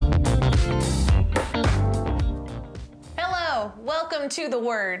welcome to the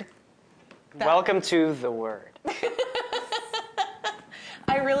Word. Welcome to the Word.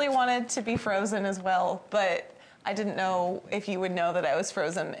 I really wanted to be frozen as well, but I didn't know if you would know that I was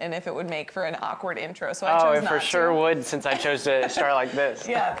frozen and if it would make for an awkward intro, so I chose not to. Oh, it for sure would, since I chose to start like this.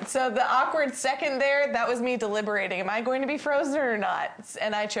 Yeah, so the awkward second there, that was me deliberating. Am I going to be frozen or not?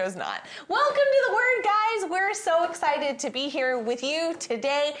 And I chose not. Welcome to the Word, guys. We're so excited to be here with you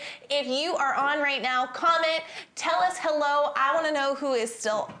today. If you are on right now, comment, tell us hello. I want to know who is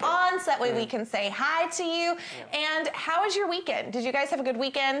still on, so that way we can say hi to you. Yeah. And how was your weekend? Did you guys have a good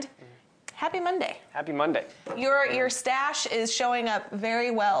weekend? Happy Monday. Happy Monday. Your stash is showing up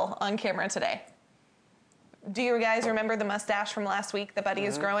very well on camera today. Do you guys remember the mustache from last week that Buddy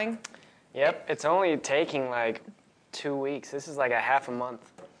is growing? Yep, it's only taking like 2 weeks. This is like a half a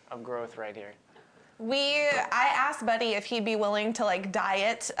month of growth right here. I asked Buddy if he'd be willing to like dye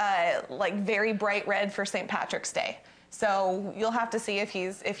it like very bright red for St. Patrick's Day. So you'll have to see if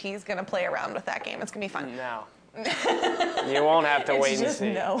he's gonna play around with that game. It's gonna be fun. No. You won't have to wait and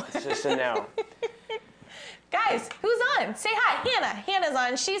see. No. It's just a no. Guys, who's on? Say hi. Hannah. Hannah's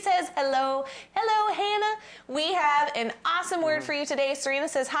on. She says hello. Hello, Hannah. We have an awesome word for you today. Serena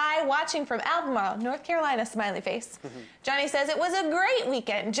says hi, watching from Albemarle, North Carolina, smiley face. Johnny says it was a great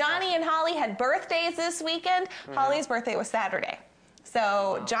weekend. Johnny and Holly had birthdays this weekend. Holly's birthday was Saturday.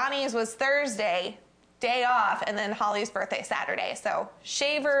 So Johnny's was Thursday, day off, and then Holly's birthday Saturday. So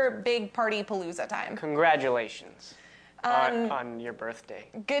shaver big party palooza time. Congratulations on your birthday.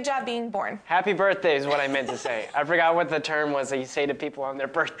 Good job being born. Happy birthday is what I meant to say. I forgot what the term was that you say to people on their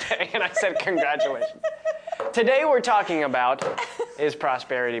birthday, and I said congratulations. Today we're talking about, is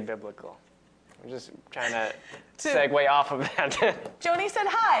prosperity biblical? I'm just trying to segue off of that. Joni said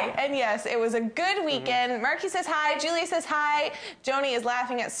hi, and yes, it was a good weekend. Marky says hi, Julie says hi. Joni is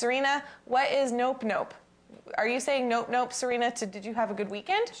laughing at Serena. What is nope, nope? Are you saying nope, nope, Serena, did you have a good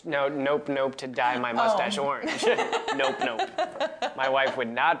weekend? No, nope, nope, to dye my mustache orange. Nope, nope. My wife would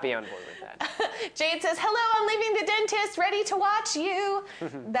not be on board with that. Jade says, hello, I'm leaving the dentist, ready to watch you.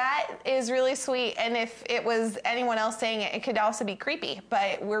 That is really sweet, and if it was anyone else saying it, it could also be creepy,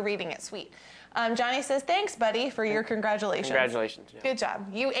 but we're reading it sweet. Johnny says, thanks, buddy, for your congratulations. Congratulations. Yeah. Good job.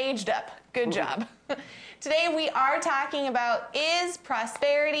 You aged up. Good job. Today we are talking about, is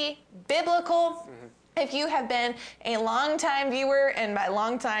prosperity biblical? If you have been a long-time viewer, and by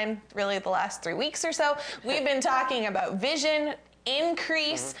long time, really the last 3 weeks or so, we've been talking about vision,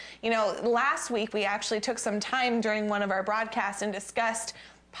 increase. You know, last week we actually took some time during one of our broadcasts and discussed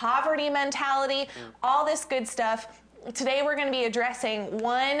poverty mentality, all this good stuff. Today we're going to be addressing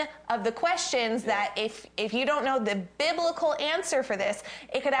one of the questions that if you don't know the biblical answer for this,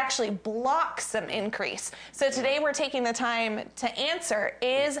 it could actually block some increase. So today we're taking the time to answer,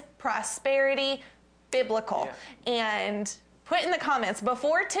 is prosperity biblical? And put in the comments,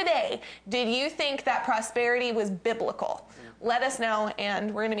 before today, did you think that prosperity was biblical? Let us know,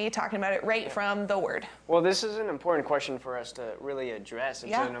 and we're going to be talking about it right from the Word. Well, this is an important question for us to really address.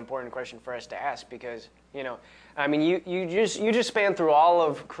 It's an important question for us to ask because, you know, I mean, you just span through all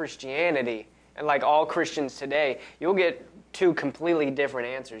of Christianity, and like all Christians today, you'll get two completely different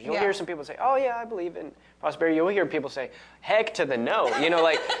answers. You'll hear some people say, "Oh yeah, I believe in prosperity." You'll hear people say, "Heck to the no." You know,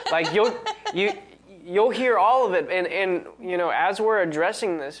 like you'll hear all of it, and you know, as we're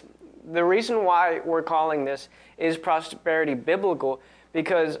addressing this, the reason why we're calling this is prosperity biblical,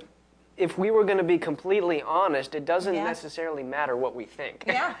 because if we were going to be completely honest, it doesn't necessarily matter what we think.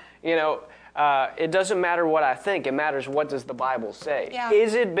 Yeah. You know, it doesn't matter what I think. It matters what does the Bible say. Yeah.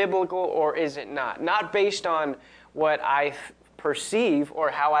 Is it biblical or is it not? Not based on what I perceive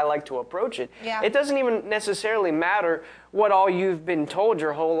or how I like to approach it. Yeah. It doesn't even necessarily matter what all you've been told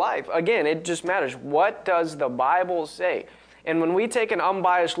your whole life. Again, it just matters, what does the Bible say? And when we take an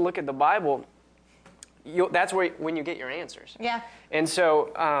unbiased look at the Bible, that's when you get your answers. Yeah. And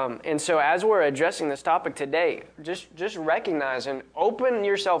so as we're addressing this topic today, just recognize and open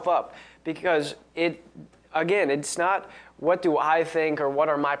yourself up, because it's not what do I think or what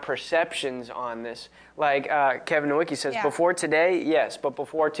are my perceptions on this. Like Kevin Nowicki says, before today, yes, but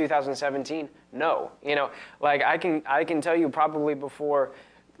before 2017, no. You know, like I can tell you probably before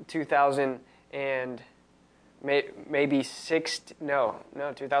 2000 and maybe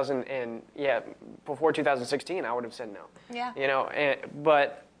 2000 and before 2016 I would have said no. Yeah. You know,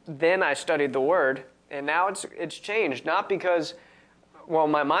 but then I studied the Word, and now it's changed, not because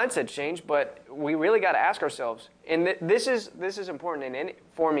my mindset's changed, but we really got to ask ourselves, and this is important in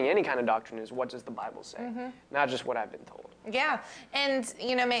forming any kind of doctrine, is what does the Bible say, not just what I've been told. Yeah, and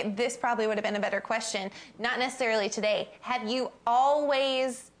you know, this probably would have been a better question, not necessarily today. Have you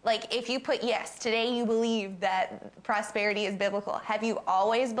always Like, if you put yes, today you believe that prosperity is biblical. Have you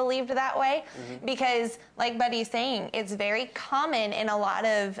always believed that way? Mm-hmm. Because, like Buddy's saying, it's very common in a lot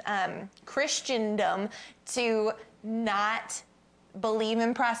of Christendom to not believe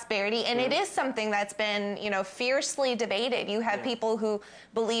in prosperity, and it is something that's been, fiercely debated. You have people who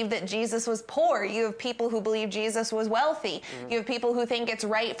believe that Jesus was poor. You have people who believe Jesus was wealthy. You have people who think it's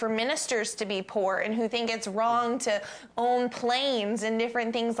right for ministers to be poor, and who think it's wrong to own planes and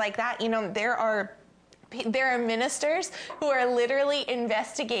different things like that. There are ministers who are literally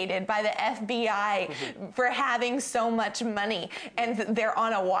investigated by the FBI for having so much money, and they're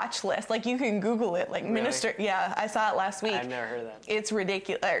on a watch list. Like, you can Google it, like, really? Minister. Yeah, I saw it last week. I've never heard of that. It's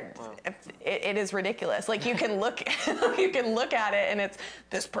ridiculous. Wow. It is ridiculous. Like, you can look, you can look at it, and it's,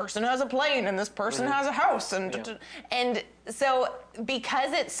 this person has a plane, and this person has a house, and so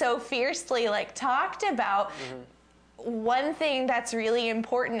because it's so fiercely like talked about. One thing that's really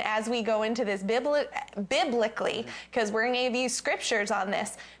important as we go into this biblically, because we're going to give you scriptures on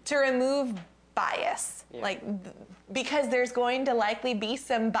this, to remove bias. Because there's going to likely be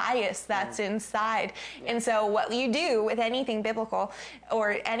some bias that's inside. And so what you do with anything biblical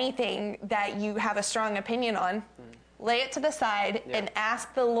or anything that you have a strong opinion on, lay it to the side and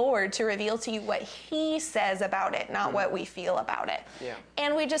ask the Lord to reveal to you what He says about it, not what we feel about it.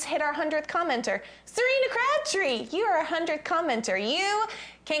 And we just hit our 100th commenter. Serena Crabtree, you are a 100th commenter. You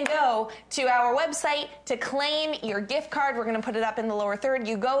can go to our website to claim your gift card. We're going to put it up in the lower third.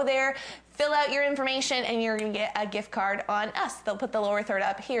 You go there, fill out your information, and you're going to get a gift card on us. They'll put the lower third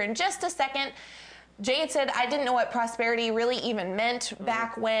up here in just a second. Jade said, I didn't know what prosperity really even meant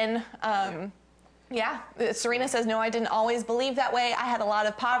back when. Serena says, no, I didn't always believe that way. I had a lot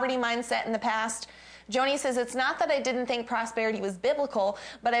of poverty mindset in the past. Joni says, it's not that I didn't think prosperity was biblical,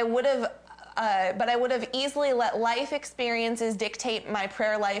 but I would have easily let life experiences dictate my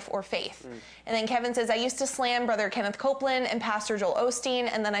prayer life or faith. And then Kevin says, I used to slam Brother Kenneth Copeland and Pastor Joel Osteen,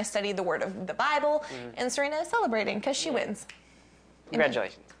 and then I studied the Word of the Bible. And Serena is celebrating because she wins.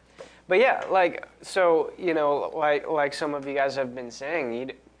 Congratulations. But yeah, like some of you guys have been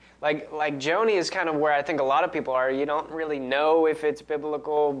saying, Like Joni is kind of where I think a lot of people are. You don't really know if it's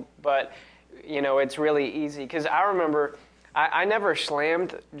biblical, but, it's really easy. Because I remember I never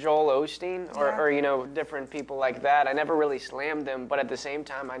slammed Joel Osteen or different people like that. I never really slammed them, but at the same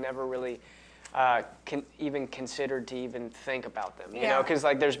time, I never really even considered to even think about them. You know, because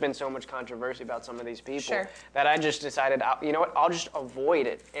there's been so much controversy about some of these people that I just decided, I'll just avoid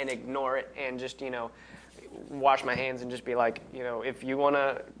it and ignore it and just, wash my hands and just be like, if you want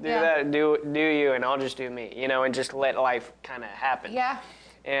to do that, do you, and I'll just do me, and just let life kind of happen.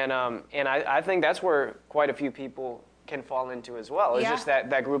 And I think that's where quite a few people can fall into as well. It's just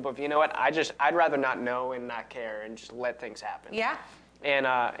that group of, I'd rather not know and not care and just let things happen.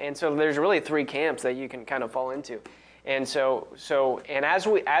 And so there's really three camps that you can kind of fall into. And so as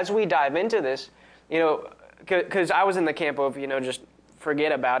we dive into this, because I was in the camp of, just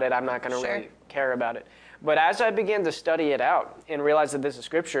forget about it. I'm not going to really care about it. But as I began to study it out and realize that this is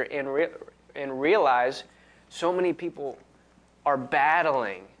Scripture and realize so many people are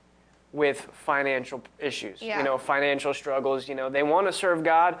battling with financial issues, financial struggles. They want to serve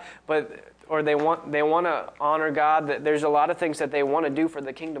God, or they want to honor God. That there's a lot of things that they want to do for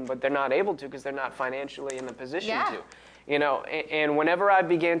the kingdom, but they're not able to because they're not financially in the position to. And whenever I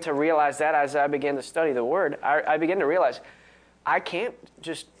began to realize that, as I began to study the Word, I began to realize I can't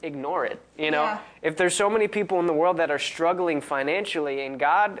just ignore it. If there's so many people in the world that are struggling financially, and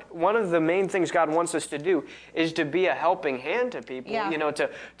God, one of the main things God wants us to do is to be a helping hand to people,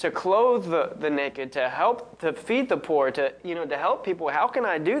 to clothe the naked, to feed the poor, to help people. How can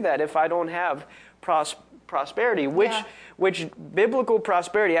I do that if I don't have prosperity? Which biblical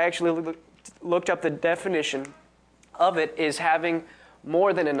prosperity, I actually looked up the definition of it, is having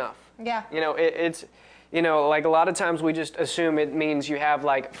more than enough. It's like a lot of times we just assume it means you have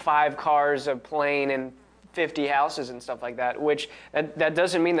 5 cars, a plane, and 50 houses and stuff like that, which that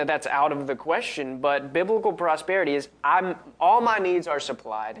doesn't mean that that's out of the question, but biblical prosperity is all my needs are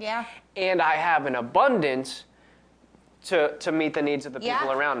supplied, and I have an abundance to meet the needs of the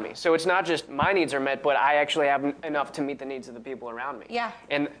people around me. So it's not just my needs are met, but I actually have enough to meet the needs of the people around me.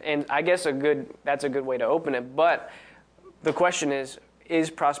 And I guess that's a good way to open it, but the question is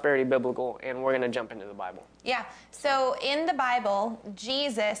prosperity biblical? And we're going to jump into the Bible. So in the Bible,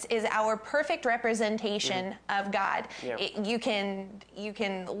 Jesus is our perfect representation of God. You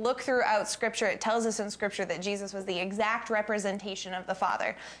can look throughout Scripture. It tells us in Scripture that Jesus was the exact representation of the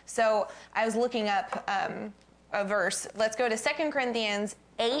Father. So I was looking up a verse. Let's go to 2 Corinthians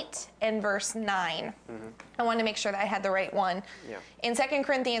 8 and verse 9. I wanted to make sure that I had the right one. Yeah. In 2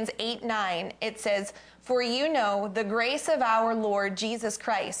 Corinthians 8:9, it says, "For you know the grace of our Lord Jesus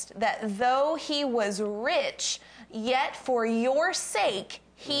Christ, that though he was rich, yet for your sake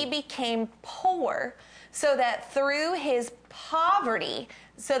he became poor, so that through his poverty,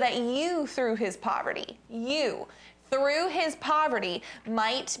 through his poverty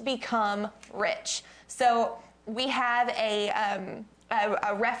might become rich." So we have a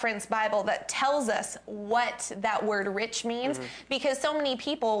reference Bible that tells us what that word rich means, because so many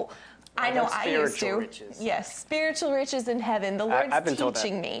people, I know I used to. Riches. Yes, spiritual riches in heaven. The Lord's I've been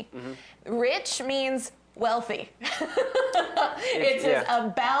teaching me. Rich means wealthy. It says Yeah.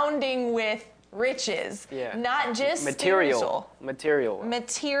 abounding with riches, Yeah. not just spiritual.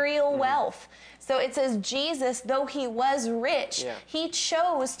 Material Wealth. So it says Jesus, though he was rich, he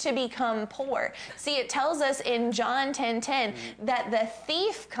chose to become poor. See, it tells us in John 10:10 that the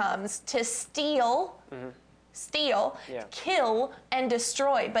thief comes to steal, kill, and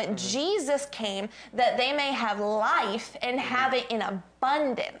destroy. But Jesus came that they may have life and have it in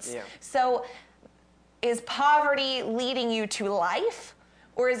abundance. Yeah. So is poverty leading you to life?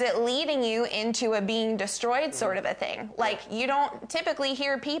 Or is it leading you into a being destroyed sort of a thing? Like, you don't typically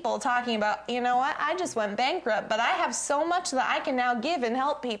hear people talking about, you know what, I just went bankrupt, but I have so much that I can now give and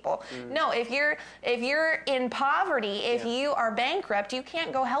help people. No, if you're in poverty, if you are bankrupt, you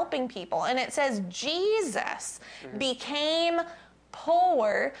can't go helping people. And it says Jesus became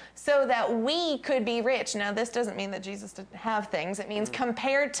poor so that we could be rich. Now, this doesn't mean that Jesus didn't have things. It means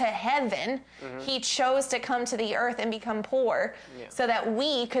compared to heaven, he chose to come to the earth and become poor so that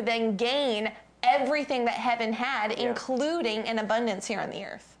we could then gain everything that heaven had, including an abundance here on the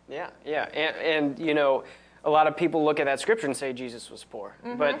earth. Yeah. And you know, a lot of people look at that scripture and say Jesus was poor.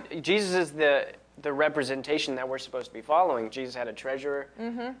 But Jesus is the representation that we're supposed to be following. Jesus had a treasurer,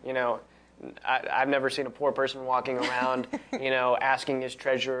 you know. I've never seen a poor person walking around, you know, asking his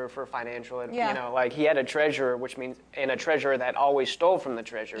treasurer for financial, you know, like he had a treasurer, which means, and a treasurer that always stole from the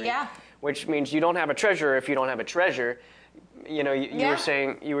treasury, which means you don't have a treasurer if you don't have a treasure. You know, you were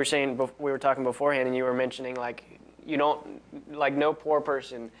saying, we were talking beforehand, and you were mentioning like, you don't, like no poor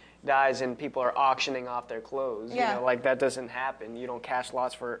person dies and people are auctioning off their clothes. You know, like that doesn't happen. You don't cast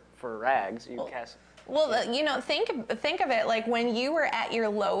lots for rags. You cast. Well, you know, think of it like when you were at your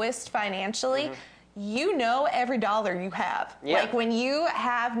lowest financially, you know every dollar you have. Like when you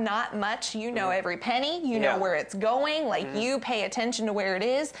have not much, you know every penny, you know where it's going, like you pay attention to where it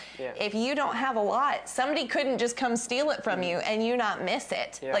is. If you don't have a lot, somebody couldn't just come steal it from you and you not miss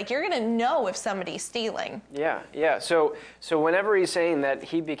it. Like you're going to know if somebody's stealing. So whenever he's saying that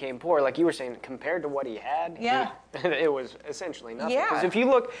he became poor, like you were saying, compared to what he had, it was essentially nothing. Because if you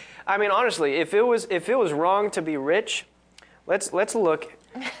look, I mean, honestly, if it was wrong to be rich, let's look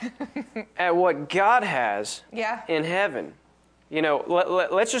at what God has in heaven. You know,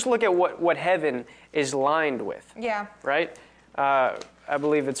 let's just look at what heaven is lined with. Right? I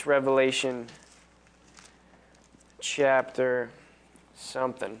believe it's Revelation chapter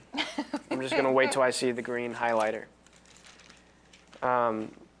something. I'm just going to wait till I see the green highlighter.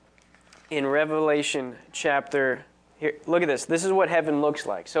 In Revelation chapter, here, look at this. This is what heaven looks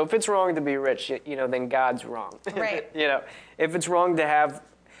like. So if it's wrong to be rich, you know, then God's wrong. Right. You know, if it's wrong to have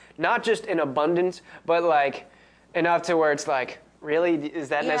not just in abundance, but like enough to where it's like, really, is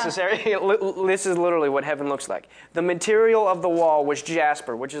that necessary? This is literally what heaven looks like. The material of the wall was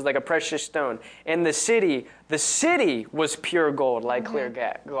jasper, which is like a precious stone. And the city was pure gold, like clear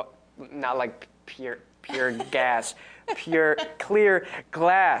gas, not like pure gas, pure clear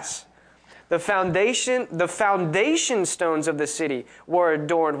glass. The foundation stones of the city were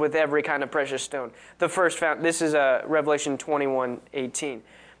adorned with every kind of precious stone. This is Revelation 21:18.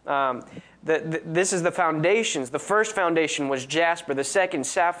 This is the foundations. The first foundation was jasper. The second,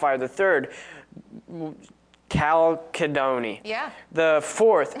 sapphire. The third, chalcedony. The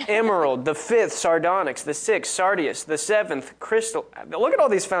fourth, emerald. The fifth, sardonyx. The sixth, sardius. The seventh, crystal. Look at all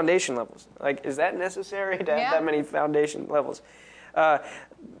these foundation levels. Like, is that necessary to have that many foundation levels?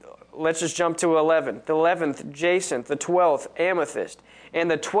 Let's just jump to 11. The 11th, jacinth. The 12th, amethyst.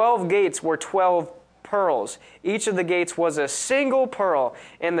 And the 12 gates were 12 pearls. Each of the gates was a single pearl,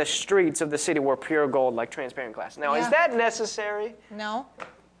 and the streets of the city were pure gold, like transparent glass. Now, is that necessary? No.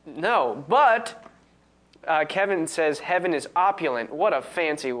 No, but Kevin says heaven is opulent. What a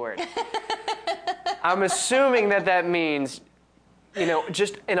fancy word. I'm assuming that means, you know,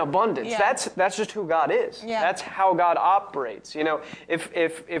 just in abundance. That's just who God is. That's how God operates. You know,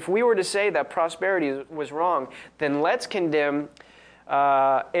 if we were to say that prosperity was wrong, then let's condemn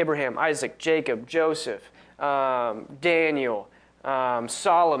Abraham, Isaac, Jacob, Joseph, Daniel,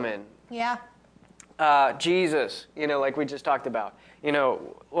 Solomon. Yeah. Jesus, like we just talked about.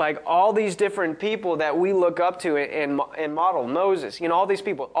 Like all these different people that we look up to and model. Moses, all these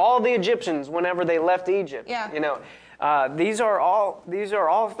people. All the Egyptians whenever they left Egypt. Yeah. These are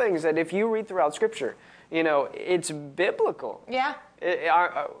all things that if you read throughout Scripture, it's biblical. Yeah.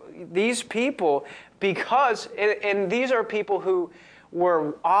 These people, because, and these are people who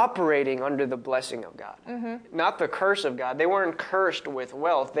were operating under the blessing of God, not the curse of God. They weren't cursed with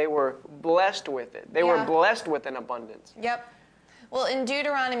wealth. They were blessed with it. They were blessed with an abundance. Yep. Well, in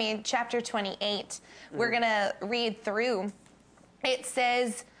Deuteronomy chapter 28, we're going to read through. It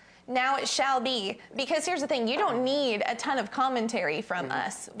says, now it shall be, because here's the thing, you don't need a ton of commentary from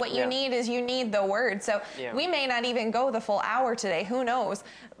us. What you need is you need the word. So we may not even go the full hour today. Who knows?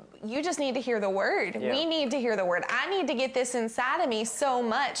 You just need to hear the word. Yeah. We need to hear the word. I need to get this inside of me so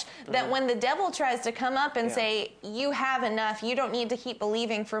much that when the devil tries to come up and say, you have enough, you don't need to keep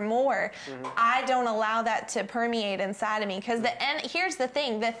believing for more, I don't allow that to permeate inside of me. Because here's the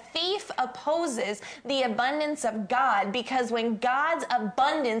thing, the thief opposes the abundance of God, because when God's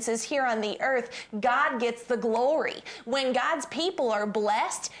abundance is here on the earth, God gets the glory. When God's people are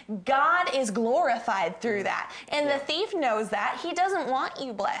blessed, God is glorified through that. And the thief knows that. He doesn't want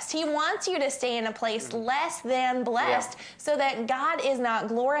you blessed. He wants you to stay in a place less than blessed so that God is not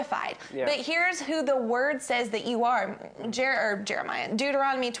glorified. Yeah. But here's who the word says that you are. Jeremiah,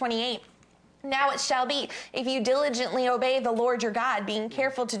 Deuteronomy 28. Now it shall be, if you diligently obey the Lord your God, being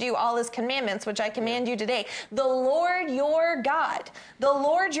careful to do all his commandments, which I command you today, the Lord your God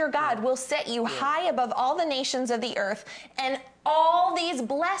will set you high above all the nations of the earth, and all these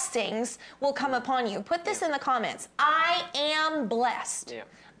blessings will come upon you. Put this in the comments. I am blessed. Yeah.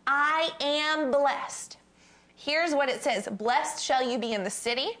 I am blessed. Here's what it says. Blessed shall you be in the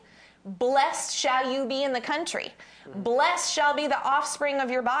city. Blessed shall you be in the country. Blessed shall be the offspring of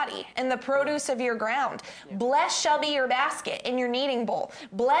your body and the produce of your ground. Blessed shall be your basket and your kneading bowl.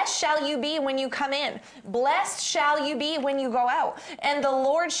 Blessed shall you be when you come in. Blessed shall you be when you go out. And the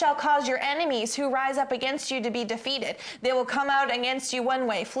Lord shall cause your enemies who rise up against you to be defeated. They will come out against you one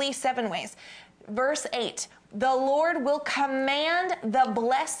way, flee 7 ways. Verse 8. The Lord will command the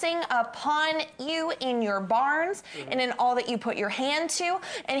blessing upon you in your barns and in all that you put your hand to,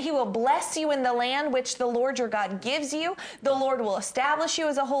 and he will bless you in the land which the Lord your God gives you. The Lord will establish you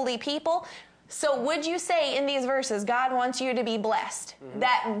as a holy people. So would you say in these verses, God wants you to be blessed?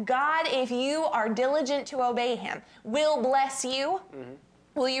 That God, if you are diligent to obey him, will bless you?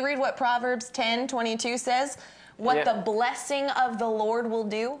 Will you read what Proverbs 10:22 says? What the blessing of the Lord will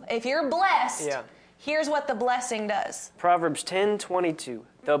do? If you're blessed... Here's what the blessing does. Proverbs 10:22.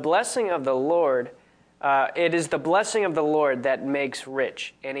 The blessing of the Lord, it is the blessing of the Lord that makes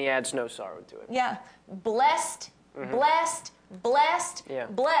rich, and he adds no sorrow to it. Yeah. Blessed, blessed, blessed,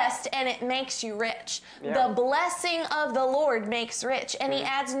 blessed, and it makes you rich. Yeah. The blessing of the Lord makes rich, and he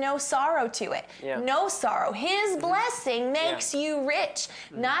adds no sorrow to it. Yeah. No sorrow. His blessing makes you rich,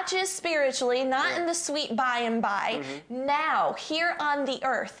 not just spiritually, not in the sweet by and by, now, here on the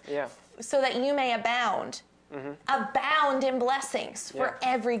earth. Yeah. So that you may abound. Abound in blessings for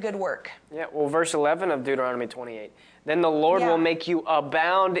every good work. Yeah, well, verse 11 of Deuteronomy 28. Then the Lord will make you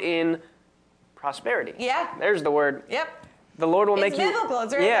abound in prosperity. Yeah. There's the word. Yep. The Lord will make you... It's biblical,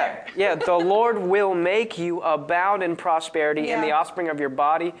 it's right there. Yeah, the Lord will make you abound in prosperity in the offspring of your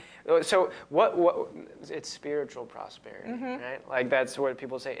body. So what it's spiritual prosperity, right? Like that's what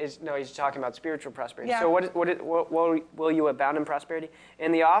people say. He's talking about spiritual prosperity. Yeah. So what will you abound in prosperity?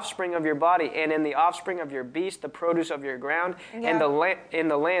 In the offspring of your body, and in the offspring of your beast, the produce of your ground, and in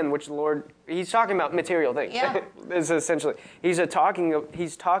the land which the Lord... He's talking about material things. Yeah. This is essentially... He's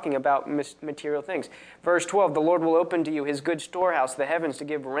talking about material things. Verse 12, the Lord will open to you his good storehouse, the heavens, to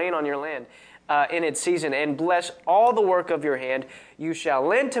give rain on your land in its season, and bless all the work of your hand. You shall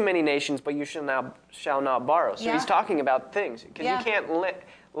lend to many nations, but you shall not borrow. So he's talking about things, because you can't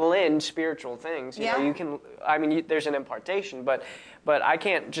lend spiritual things. You know, you can. I mean, there's an impartation, but I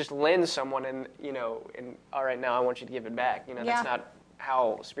can't just lend someone and all right, now I want you to give it back. That's not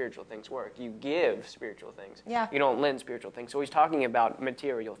how spiritual things work. You give spiritual things. Yeah. You don't lend spiritual things. So he's talking about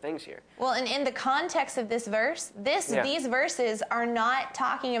material things here. Well, and in the context of this verse, these verses are not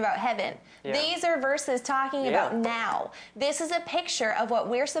talking about heaven. Yeah. These are verses talking about now. This is a picture of what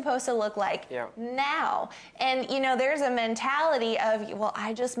we're supposed to look like now. And, there's a mentality of, well,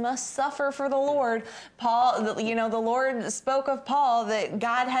 I just must suffer for the Lord. Paul, the Lord spoke of Paul that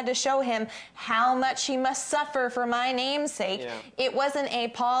God had to show him how much he must suffer for my name's sake. Yeah. It wasn't a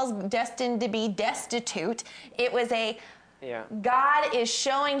Paul's destined to be destitute. It was a Yeah. God is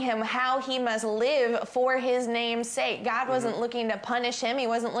showing him how he must live for his name's sake. God wasn't looking to punish him. He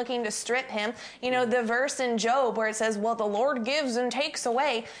wasn't looking to strip him. You know, the verse in Job where it says, well, the Lord gives and takes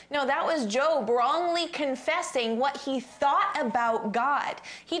away. No, that was Job wrongly confessing what he thought about God.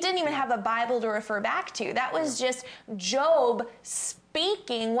 He didn't even have a Bible to refer back to. That was just Job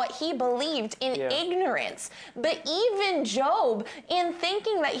speaking what he believed in ignorance. But even Job, in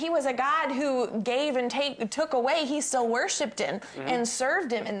thinking that he was a God who gave and took away, he still worshiped him and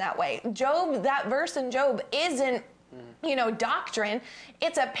served him in that way. Job, that verse in Job isn't, you know, doctrine.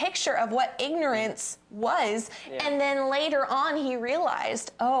 It's a picture of what ignorance was. And then later on he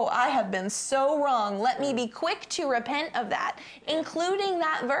realized, oh, I have been so wrong. Let me be quick to repent of that, including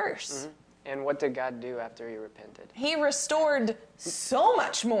that verse. And what did God do after he repented? He restored so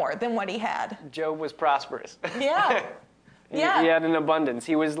much more than what he had. Job was prosperous. Yeah. He had an abundance.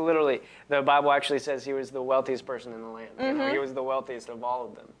 He was literally, the Bible actually says he was the wealthiest person in the land. You know, he was the wealthiest of all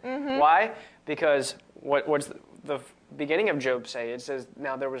of them. Why? Because what's the beginning of Job say? It says,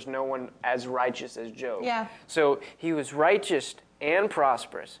 now there was no one as righteous as Job. Yeah. So he was righteous and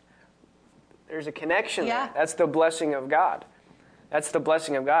prosperous. There's a connection there. That's the blessing of God. That's the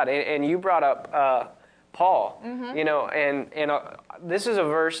blessing of God. And you brought up Paul, you know, and this is a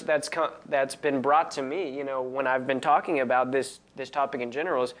verse that's been brought to me, you know, when I've been talking about this topic in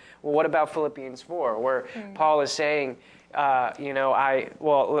general is, well, what about Philippians 4, where Paul is saying, you know,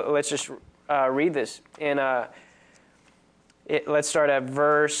 let's just read this. Let's start at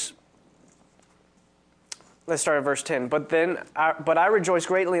verse 10. But I rejoice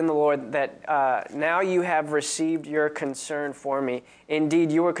greatly in the Lord that now you have received your concern for me.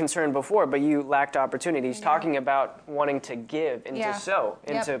 Indeed, you were concerned before, but you lacked opportunity. He's talking about wanting to give and to sow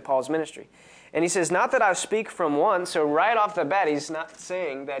into Paul's ministry. And he says, not that I speak from want. So right off the bat, he's not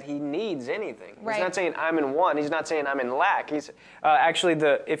saying that he needs anything. He's not saying I'm in want. He's not saying I'm in lack. He's actually,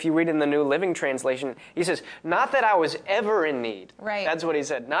 if you read in the New Living Translation, he says, not that I was ever in need. Right. That's what he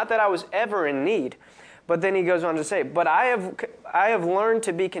said. Not that I was ever in need. But then he goes on to say, but I have learned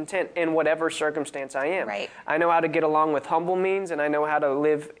to be content in whatever circumstance I am. Right. I know how to get along with humble means, and I know how to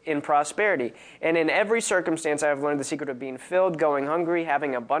live in prosperity. And in every circumstance, I have learned the secret of being filled, going hungry,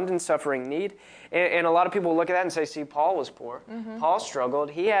 having abundance, suffering need. And a lot of people look at that and say, see, Paul was poor. Paul struggled.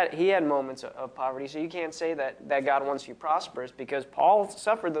 He had moments of poverty. So you can't say that God wants you prosperous because Paul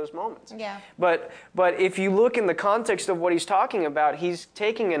suffered those moments. Yeah. But if you look in the context of what he's talking about, he's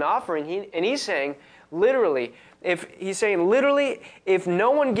taking an offering, and he's saying, literally, if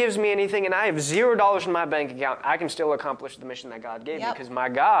no one gives me anything and I have $0 in my bank account, I can still accomplish the mission that God gave me because my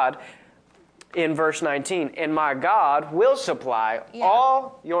God, in verse 19, and my God will supply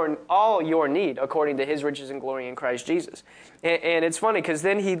all your need according to his riches and glory in Christ Jesus. And it's funny because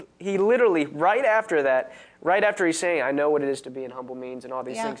then he literally, right after he's saying, I know what it is to be in humble means and all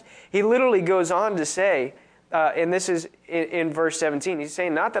these things, he literally goes on to say, and this is in verse 17. He's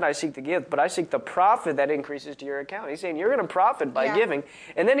saying, not that I seek the gift, but I seek the profit that increases to your account. He's saying, you're going to profit by giving.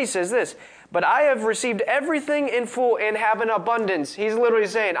 And then he says this, but I have received everything in full and have an abundance. He's literally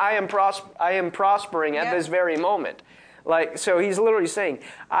saying, I am prospering at this very moment. So he's literally saying,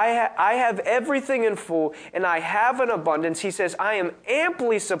 I have everything in full and I have an abundance. He says, I am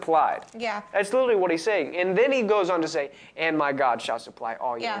amply supplied. Yeah. That's literally what he's saying. And then he goes on to say, and my God shall supply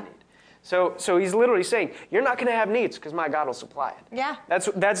all your need. So he's literally saying, you're not going to have needs because my God will supply it. Yeah.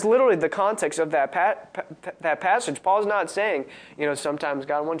 That's literally the context of that passage. Paul's not saying, you know, sometimes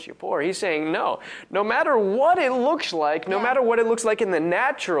God wants you poor. He's saying, no matter what it looks like, no matter what it looks like in the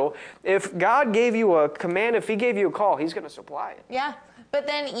natural, if God gave you a command, if he gave you a call, he's going to supply it. Yeah. But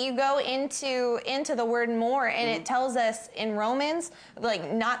then you go into the word more, and it tells us in Romans,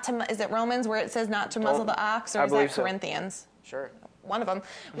 like not to, is it Romans where it says not to muzzle the ox, or is that Corinthians? Sure. One of them,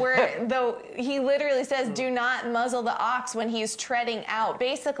 where though he literally says, do not muzzle the ox when he's treading out.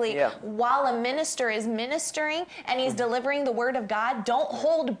 Basically, while a minister is ministering and he's delivering the word of God, don't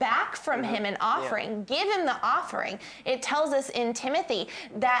hold back from him an offering. Give him the offering. It tells us in Timothy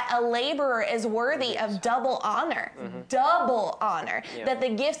that a laborer is worthy of double honor. Double honor. That the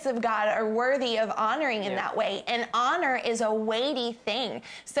gifts of God are worthy of honoring in that way. And honor is a weighty thing.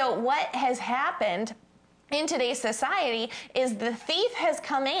 So what has happened in today's society is the thief has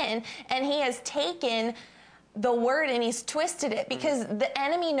come in and he has taken the word and he's twisted it because the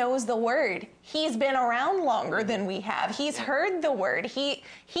enemy knows the word. He's been around longer than we have. He's heard the word. He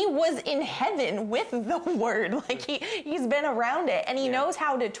was in heaven with the word. Like he's been around it and he knows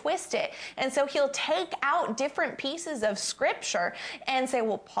how to twist it. And so he'll take out different pieces of scripture and say,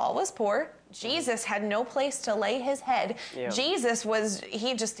 well, Paul was poor. Jesus had no place to lay his head. Yeah. Jesus was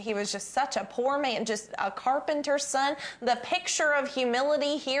just such a poor man, just a carpenter's son, the picture of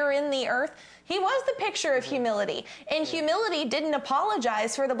humility here in the earth. He was the picture of humility. And humility didn't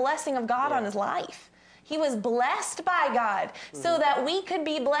apologize for the blessing of God on his life. He was blessed by God so that we could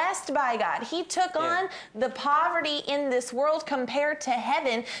be blessed by God. He took on the poverty in this world compared to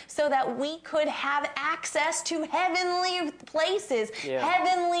heaven so that we could have access to heavenly places,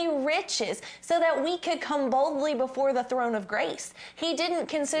 heavenly riches, so that we could come boldly before the throne of grace. He didn't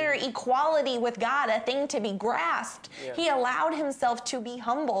consider equality with God a thing to be grasped. He allowed himself to be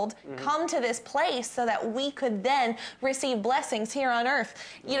humbled, come to this place so that we could then receive blessings here on earth.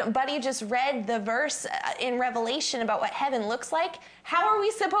 You know, Buddy just read the verse in Revelation about what heaven looks like. How are we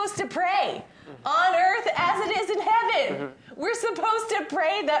supposed to pray? On earth as it is in heaven. We're supposed to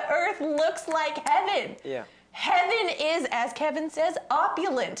pray that earth looks like heaven. Heaven is, as Kevin says,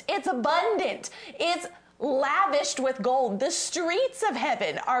 opulent. It's abundant. It's lavished with gold. The streets of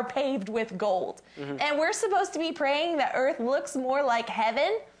heaven are paved with gold. And we're supposed to be praying that earth looks more like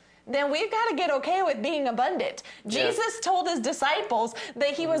heaven. Then we've got to get okay with being abundant. Jesus told his disciples that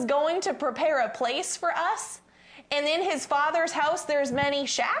he was going to prepare a place for us. And in his Father's house, there's many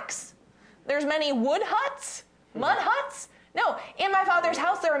shacks. There's many wood huts, mud huts. No, in my Father's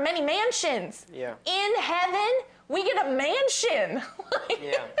house, there are many mansions. In heaven, we get a mansion.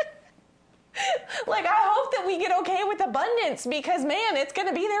 Like, I hope that we get okay with abundance because, man, it's going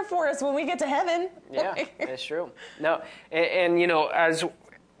to be there for us when we get to heaven. Yeah, that's true. No, and you know,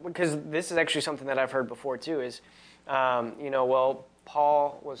 because this is actually something that I've heard before too, is, you know, well,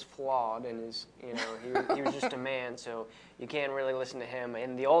 Paul was flawed and he was just a man, so you can't really listen to him.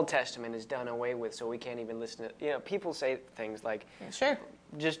 And the Old Testament is done away with, so we can't even listen to, you know, people say things like,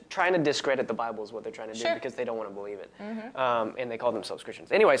 just trying to discredit the Bible is what they're trying to do because they don't want to believe it. And they call themselves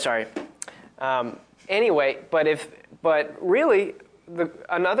Christians. Anyway, sorry. But really,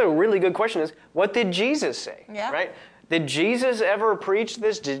 another really good question is, what did Jesus say? Right? Did Jesus ever preach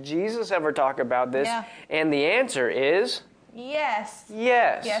this? Did Jesus ever talk about this? And the answer is... Yes.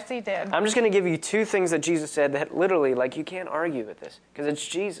 Yes. Yes, he did. I'm just going to give you two things that Jesus said that literally, like, you can't argue with this because it's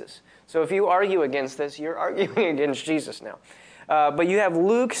Jesus. So if you argue against this, you're arguing against Jesus now. But you have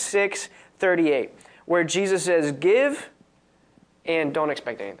Luke 6:38, where Jesus says, give and don't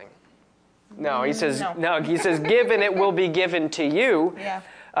expect anything. No, he says, he says, give and it will be given to you.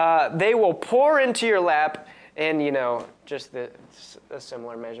 They will pour into your lap. And, you know, just a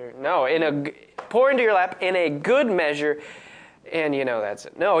similar measure. No, pour into your lap in a good measure, and, you know, that's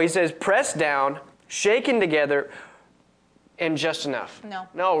it. No, he says, press down, shaken together, and just enough.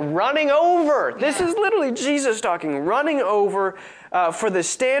 No, running over. This is literally Jesus talking. Running over for the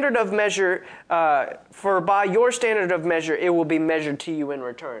standard of measure, for by your standard of measure, it will be measured to you in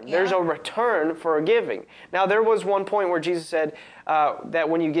return. There's a return for giving. Now, there was one point where Jesus said that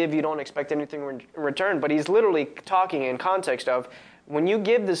when you give, you don't expect anything in return. But he's literally talking in context of, when you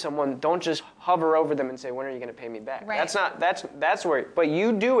give to someone, don't just hover over them and say, when are you going to pay me back? Right. That's where, but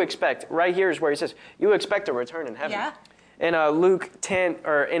you do expect, right here is where he says, you expect a return in heaven. In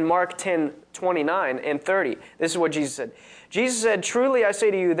in Mark 10:29 and 30, this is what Jesus said. Jesus said, truly I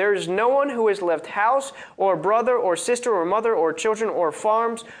say to you, there is no one who has left house or brother or sister or mother or children or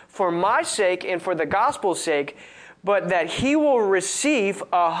farms for my sake and for the gospel's sake, but that he will receive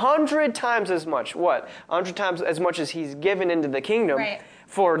 100 times as much. What? 100 times as much as he's given into the kingdom.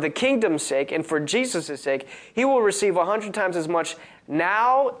 For the kingdom's sake and for Jesus' sake, he will receive 100 times as much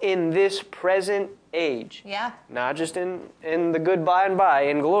now in this present age. Not just in the good by and by,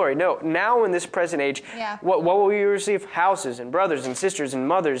 in glory. No, now in this present age. What will you receive? Houses and brothers and sisters and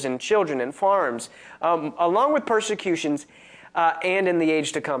mothers and children and farms, along with persecutions, and in the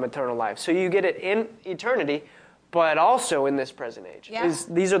age to come, eternal life. So you get it in eternity, but also in this present age.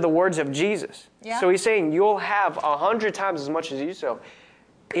 These are the words of Jesus. So he's saying you'll have 100 times as much as you sow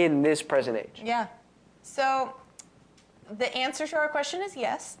in this present age. So the answer to our question is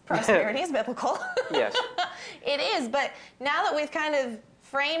yes. Prosperity is biblical. Yes. It is, but now that we've kind of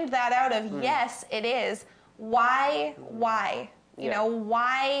framed that out of yes, it is, why? You know,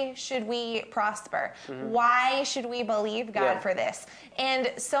 why should we prosper? Why should we believe God for this?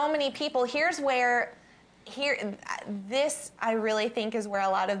 And so many people, this I really think is where a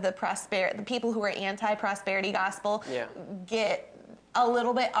lot of the people who are anti-prosperity gospel get a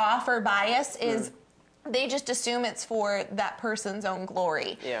little bit off or bias is they just assume it's for that person's own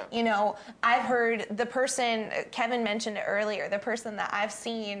glory. You know, I've heard the person, Kevin mentioned it earlier, the person that I've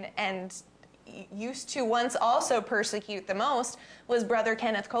seen and used to once also persecute the most was Brother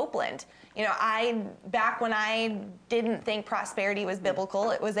Kenneth Copeland. You know, back when I didn't think prosperity was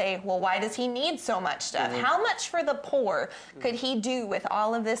biblical, it was well, why does he need so much stuff? How much for the poor could he do with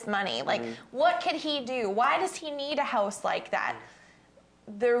all of this money? Like, what could he do? Why does he need a house like that?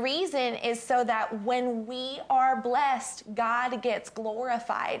 The reason is so that when we are blessed, God gets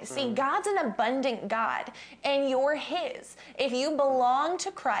glorified. See, God's an abundant God, and you're His. If you belong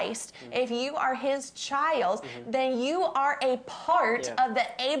to Christ, if you are His child, then you are a part of the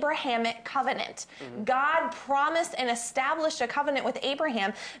Abrahamic covenant. God promised and established a covenant with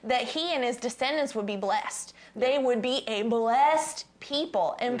Abraham that he and his descendants would be blessed. They would be a blessed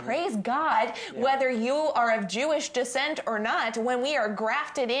people. And praise God, whether you are of Jewish descent or not, when we are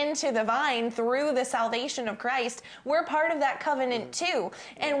grafted into the vine through the salvation of Christ, we're part of that covenant too.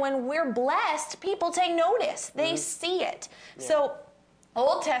 And when we're blessed, people take notice. They see it. So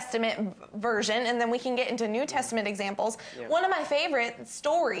Old Testament version, and then we can get into New Testament examples. One of my favorite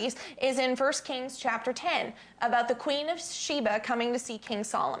stories is in 1 Kings chapter 10 about the Queen of Sheba coming to see King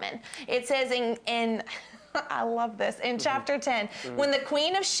Solomon. It says in I love this. In chapter 10, when the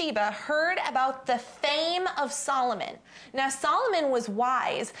Queen of Sheba heard about the fame of Solomon. Now, Solomon was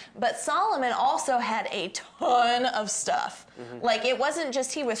wise, but Solomon also had a ton of stuff. Like, it wasn't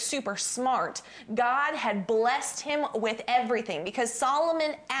just he was super smart. God had blessed him with everything. Because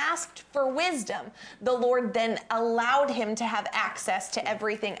Solomon asked for wisdom, the Lord then allowed him to have access to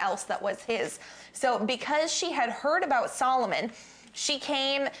everything else that was his. So, because she had heard about Solomon, she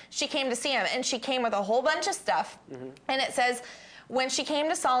came to see him, and she came with a whole bunch of stuff. And it says, when she came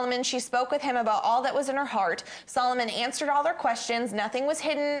to Solomon, she spoke with him about all that was in her heart. Solomon answered all their questions. Nothing was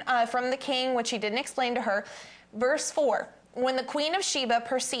hidden from the king, which he didn't explain to her. Verse 4, when the Queen of Sheba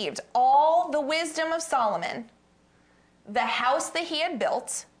perceived all the wisdom of Solomon, the house that he had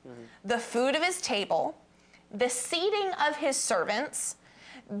built, the food of his table, the seating of his servants,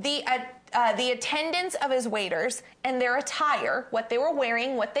 the attendance of his waiters, and their attire, what they were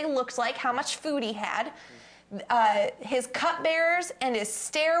wearing, what they looked like, how much food he had, his cupbearers, and his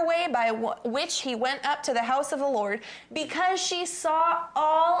stairway by which he went up to the house of the Lord, because she saw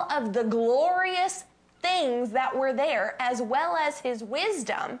all of the glorious things that were there, as well as his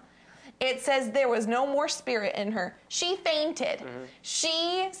wisdom. It says there was no more spirit in her. She fainted.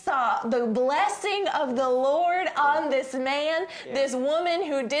 She saw the blessing of the Lord on this man, this woman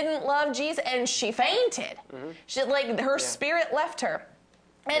who didn't love Jesus, and she fainted. She, her spirit left her.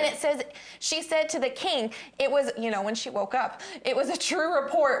 And it says, she said to the king, it was, when she woke up, it was a true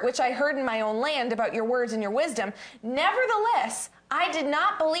report which I heard in my own land about your words and your wisdom. Nevertheless, I did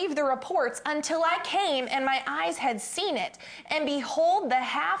not believe the reports until I came and my eyes had seen it. And behold, the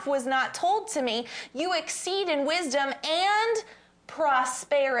half was not told to me. You exceed in wisdom and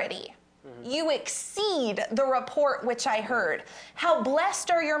prosperity. You exceed the report which I heard. How blessed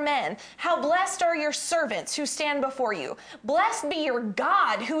are your men. How blessed are your servants who stand before you. Blessed be your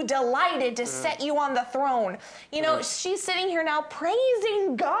God who delighted to set you on the throne. She's sitting here now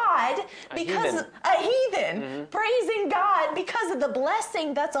praising God because a heathen praising God because of the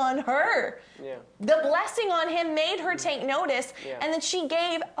blessing that's on her. The blessing on him made her take notice, and then she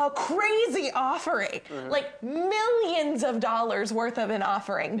gave a crazy offering, like millions of dollars worth of an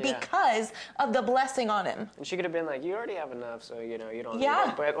offering because of the blessing on him. And she could have been like, you already have enough, so you don't need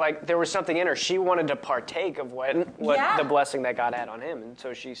it. But there was something in her. She wanted to partake of what the blessing that God had on him, and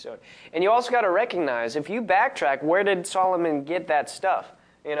so she sowed. And you also got to recognize, if you backtrack, where did Solomon get that stuff?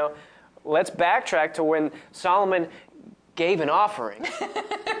 Let's backtrack to when Solomon gave an offering.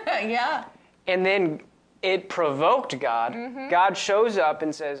 And then it provoked God. God shows up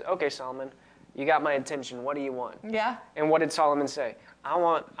and says, okay, Solomon, you got my attention. What do you want? And what did Solomon say? I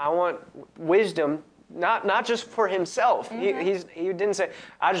want wisdom, not just for himself. He didn't say,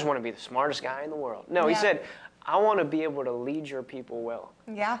 I just want to be the smartest guy in the world. No, he said, I want to be able to lead your people well.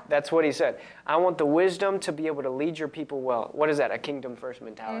 That's what he said. I want the wisdom to be able to lead your people well. What is that? A kingdom first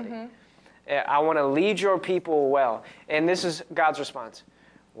mentality. I want to lead your people well. And this is God's response.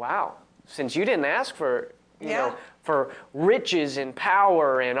 Wow. Since you didn't ask for, for riches and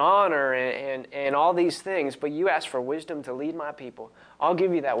power and honor and all these things, but you asked for wisdom to lead my people, I'll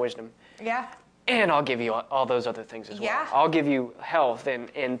give you that wisdom. And I'll give you all those other things as well. I'll give you health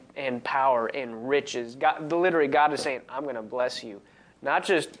and power and riches. God is saying, I'm going to bless you, not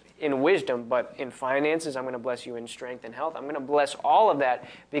just in wisdom, but in finances. I'm going to bless you in strength and health. I'm going to bless all of that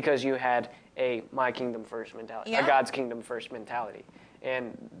because you had a my kingdom first mentality, a God's kingdom first mentality.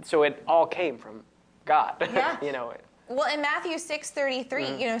 And so it all came from God. Well, in Matthew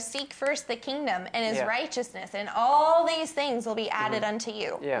 6:33, seek first the kingdom and his righteousness, and all these things will be added unto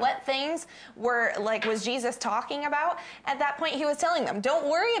you. Yeah. What things was Jesus talking about? At that point, he was telling them, don't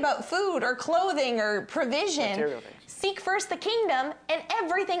worry about food or clothing or provision. Material things. Seek first the kingdom, and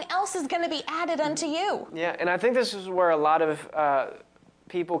everything else is going to be added unto you. Yeah, and I think this is where a lot of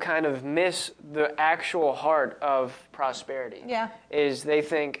people kind of miss the actual heart of prosperity. Yeah. Is they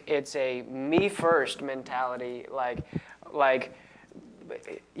think it's a me first mentality, like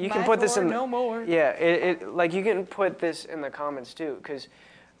you can put this in no more. Yeah, like you can put this in the comments too, because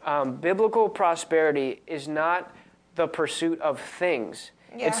biblical prosperity is not the pursuit of things.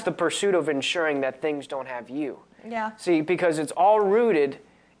 Yeah. It's the pursuit of ensuring that things don't have you. Yeah. See, because it's all rooted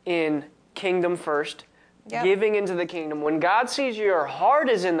in kingdom first, giving into the kingdom. When God sees your heart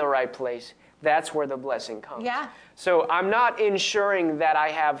is in the right place, that's where the blessing comes. Yeah. So I'm not ensuring that I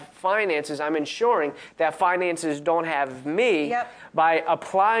have finances. I'm ensuring that finances don't have me by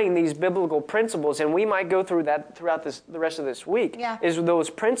applying these biblical principles. And we might go through that throughout the rest of this week, is those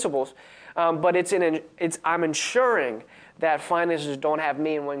principles. But I'm ensuring that finances don't have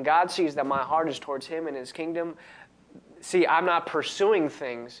me. And when God sees that my heart is towards him and his kingdom, see, I'm not pursuing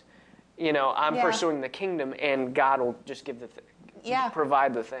things. I'm pursuing the kingdom, and God will just give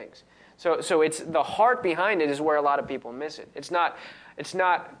provide the things. So it's the heart behind it is where a lot of people miss it. It's not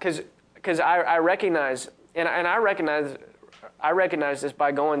because I recognize, and I recognize this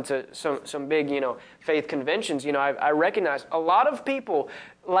by going to some big faith conventions. I recognize a lot of people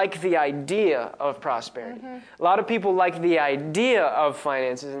like the idea of prosperity. A lot of people like the idea of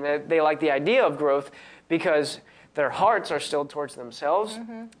finances, and they like the idea of growth because their hearts are still towards themselves,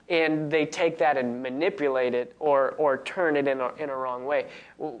 and they take that and manipulate it or turn it in a wrong way.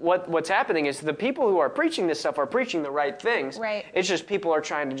 What's happening is the people who are preaching this stuff are preaching the right things. Right. It's just people are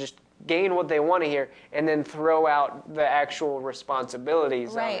trying to just gain what they want to hear and then throw out the actual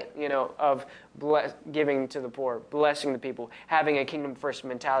responsibilities of giving to the poor, blessing the people, having a kingdom first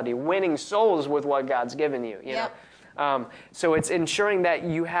mentality, winning souls with what God's given you. You know? So it's ensuring that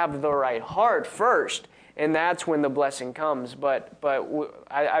you have the right heart first. And that's when the blessing comes. But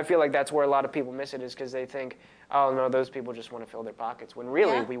I feel like that's where a lot of people miss it, is because they think, oh, no, those people just want to fill their pockets, when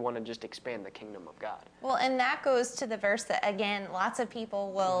really we want to just expand the kingdom of God. Well, and that goes to the verse that, again, lots of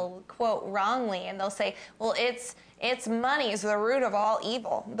people will quote wrongly, and they'll say, well, it's money is the root of all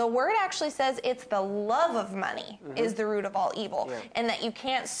evil. The word actually says it's the love of money is the root of all evil, and that you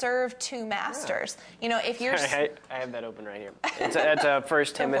can't serve two masters. If you're... I have that open right here. It's 1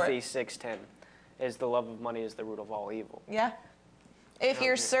 Timothy 6:10. Is the love of money is the root of all evil. Yeah. If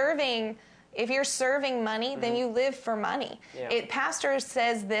you're serving money, then you live for money. Yeah. Pastor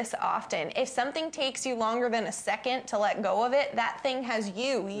says this often. If something takes you longer than a second to let go of it, that thing has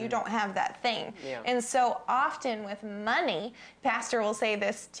you. You don't have that thing. Yeah. And so often with money, Pastor will say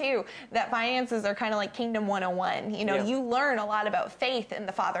this too, that finances are kind of like Kingdom 101. You learn a lot about faith in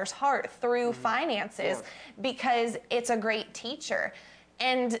the Father's heart through finances because it's a great teacher.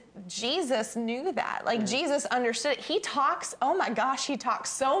 And Jesus knew that. Jesus understood it. He talks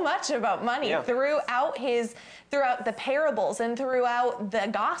so much about money throughout the parables and throughout the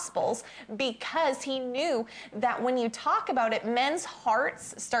Gospels, because he knew that when you talk about it, men's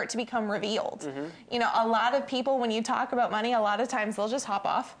hearts start to become revealed. A lot of people, when you talk about money, a lot of times they'll just hop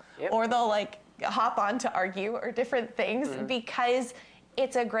off or they'll hop on to argue or different things because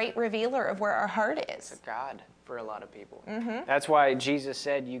it's a great revealer of where our heart is. It's a God. For a lot of people. That's why Jesus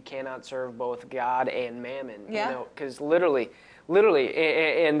said you cannot serve both God and mammon. Because literally,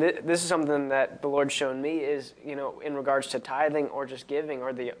 and this is something that the Lord's shown me is, in regards to tithing or just giving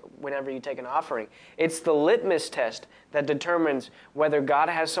or whenever you take an offering, it's the litmus test that determines whether God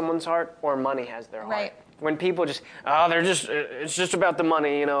has someone's heart or money has their heart. Right. When people it's just about the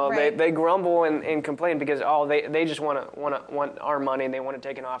money, they grumble and complain because they just want our money and they want to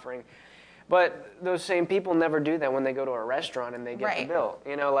take an offering. But those same people never do that when they go to a restaurant and they get the bill.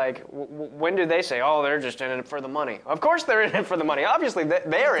 When do they say, oh, they're just in it for the money? Of course they're in it for the money. Obviously,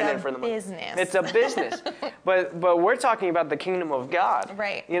 they're in it for the money. It's a business. But we're talking about the kingdom of God.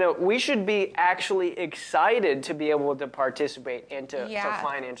 Right. We should be actually excited to be able to participate and to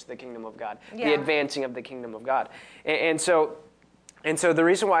finance the kingdom of God, the advancing of the kingdom of God. And so the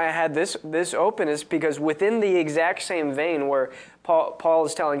reason why I had this open is because within the exact same vein where Paul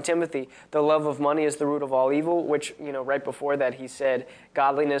is telling Timothy the love of money is the root of all evil, which, right before that he said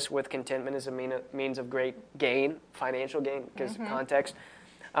godliness with contentment is a means of great gain, financial gain, because context.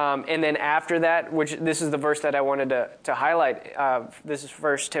 And then after that, which this is the verse that I wanted to highlight, this is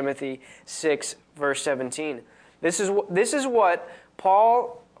 1 Timothy 6, verse 17. This is what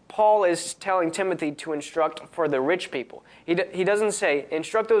Paul Paul is telling Timothy to instruct for the rich people. He doesn't say,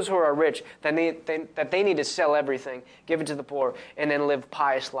 instruct those who are rich that they need to sell everything, give it to the poor, and then live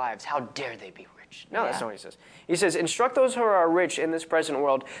pious lives. How dare they be rich? No, that's not what he says. He says, instruct those who are rich in this present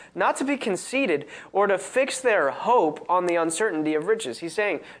world not to be conceited or to fix their hope on the uncertainty of riches. He's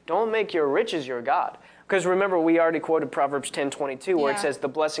saying, don't make your riches your God. Because remember, we already quoted Proverbs 10:22, where it says, the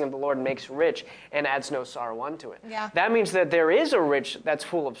blessing of the Lord makes rich and adds no sorrow unto it. Yeah. That means that there is a rich that's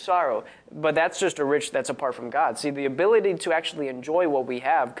full of sorrow, but that's just a rich that's apart from God. See, the ability to actually enjoy what we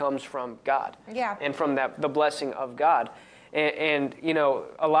have comes from God. Yeah. And from the blessing of God. And, you know,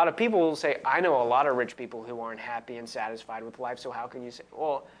 a lot of people will say, I know a lot of rich people who aren't happy and satisfied with life, so how can you say,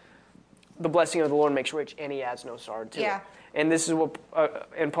 well, the blessing of the Lord makes rich and he adds no sorrow to it. And this is what,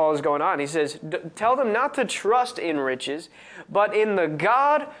 and Paul is going on. He says, tell them not to trust in riches, but in the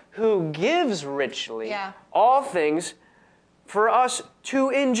God who gives richly all things for us to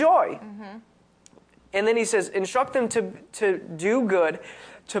enjoy. Mm-hmm. And then he says, instruct them to do good,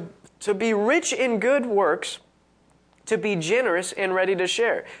 to be rich in good works, to be generous and ready to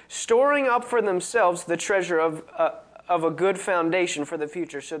share, storing up for themselves the treasure of a good foundation for the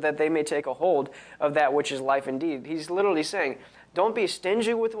future, so that they may take a hold of that which is life indeed. He's literally saying, don't be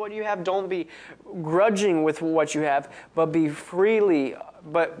stingy with what you have, don't be grudging with what you have, but be freely.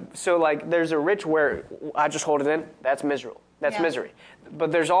 But so like there's a rich where I just hold it in, that's miserable. That's misery.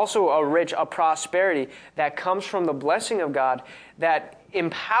 But there's also a prosperity that comes from the blessing of God that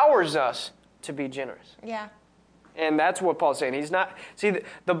empowers us to be generous. Yeah. And that's what Paul's saying. He's not, see,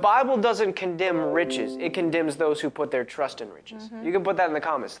 the Bible doesn't condemn riches. It condemns those who put their trust in riches. Mm-hmm. You can put that in the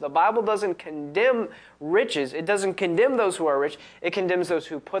comments. The Bible doesn't condemn riches. It doesn't condemn those who are rich. It condemns those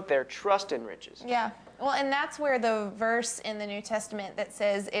who put their trust in riches. Yeah. Well, and that's where the verse in the New Testament that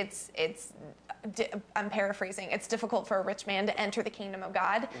says I'm paraphrasing, it's difficult for a rich man to enter the kingdom of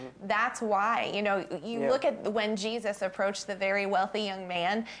God. Mm-hmm. That's why, you know, you look at when Jesus approached the very wealthy young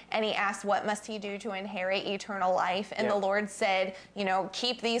man and he asked, what must he do to inherit eternal life? And the Lord said, you know,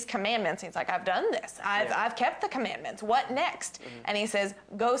 keep these commandments. He's like, I've done this. I've kept the commandments. What next? Mm-hmm. And he says,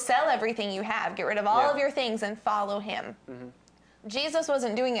 go sell everything you have, get rid of all of your things and follow him. Mm-hmm. Jesus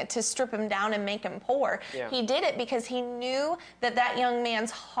wasn't doing it to strip him down and make him poor. Yeah. He did it because he knew that young man's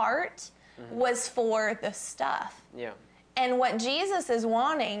heart was for the stuff. Yeah. And what Jesus is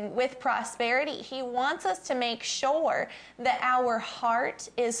wanting with prosperity, he wants us to make sure that our heart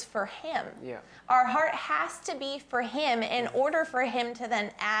is for him. Yeah. Our heart has to be for him in order for him to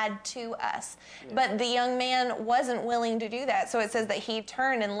then add to us. Yeah. But the young man wasn't willing to do that. So it says that he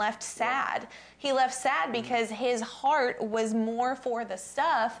turned and left sad. Yeah. He left sad because his heart was more for the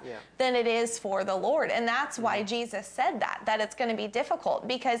stuff than it is for the Lord. And that's why Jesus said that it's going to be difficult.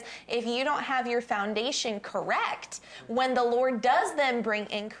 Because if you don't have your foundation correct, when the Lord does then bring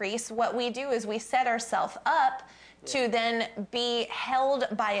increase, what we do is we set ourselves up to then be held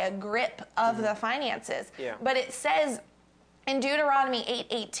by a grip of the finances. Yeah. But it says in Deuteronomy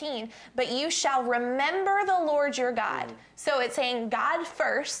 8:18, but you shall remember the Lord your God. Mm-hmm. So it's saying God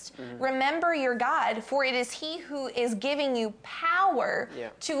first, remember your God, for it is he who is giving you power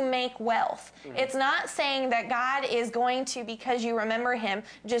to make wealth. Mm-hmm. It's not saying that God is going to, because you remember him,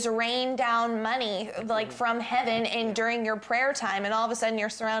 just rain down money like from heaven and during your prayer time and all of a sudden you're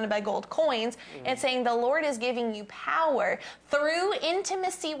surrounded by gold coins. Mm-hmm. It's saying the Lord is giving you power through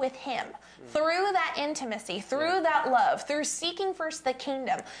intimacy with him. Through that intimacy, through that love, through seeking first the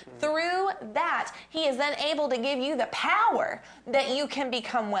kingdom, through that, he is then able to give you the power that you can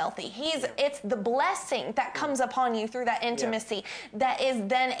become wealthy. It's the blessing that comes upon you through that intimacy that is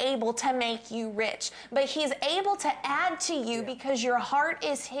then able to make you rich. But he's able to add to you because your heart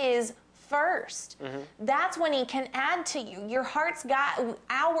is his first. Mm-hmm. That's when he can add to you. Your heart's got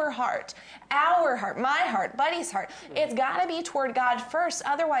our heart, my heart, Buddy's heart. Mm-hmm. It's got to be toward God first.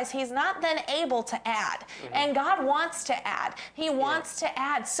 Otherwise, he's not then able to add. Mm-hmm. And God wants to add. He wants to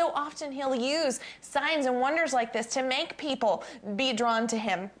add. So often he'll use signs and wonders like this to make people be drawn to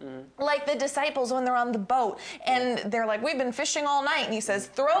him. Mm-hmm. Like the disciples when they're on the boat and they're like, we've been fishing all night. And he says,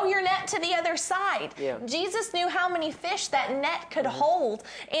 throw your net to the other side. Yeah. Jesus knew how many fish that net could hold.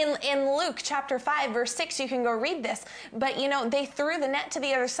 In Luke chapter 5 verse 6, you can go read this, but you know, they threw the net to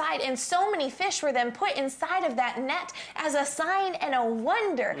the other side and so many fish were then put inside of that net as a sign and a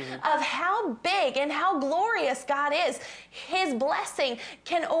wonder of how big and how glorious God is. His blessing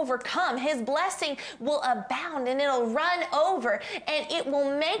can overcome. His blessing will abound and it'll run over and it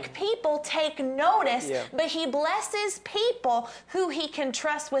will make people take notice, but he blesses people who he can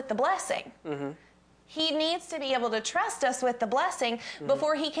trust with the blessing. Mm-hmm. He needs to be able to trust us with the blessing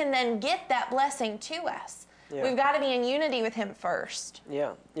before he can then get that blessing to us. Yeah. We've got to be in unity with him first.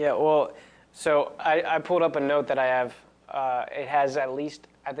 Yeah. Well, so I pulled up a note that I have. It has at least,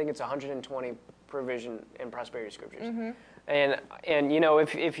 I think it's 120 provision in prosperity scriptures. Mm-hmm. And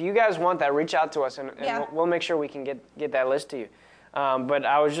if you guys want that, reach out to us, and we'll make sure we can get that list to you. But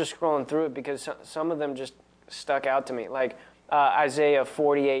I was just scrolling through it because some of them just stuck out to me. Like Isaiah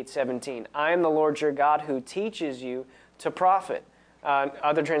 48:17. I am the Lord your God who teaches you to profit.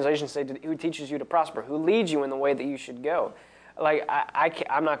 Other translations say who teaches you to prosper, who leads you in the way that you should go. Like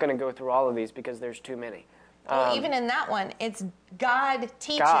I'm not going to go through all of these because there's too many. Well, even in that one, it's God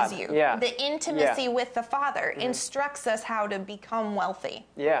teaches you. Yeah. The intimacy with the Father instructs us how to become wealthy.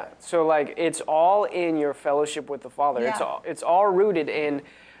 Yeah. So like it's all in your fellowship with the Father. Yeah. It's all rooted in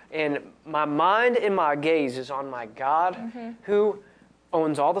my mind and my gaze is on my God who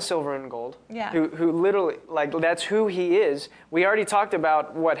owns all the silver and gold. Yeah. Who literally, like, that's who he is. We already talked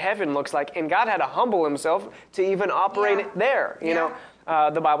about what heaven looks like, and God had to humble himself to even operate it there. You know,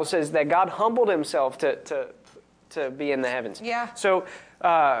 the Bible says that God humbled himself to be in the heavens. Yeah. So,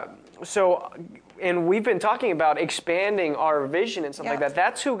 and we've been talking about expanding our vision and stuff like that.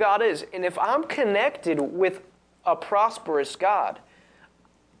 That's who God is. And if I'm connected with a prosperous God,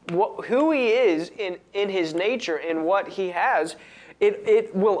 who he is in his nature and what he has,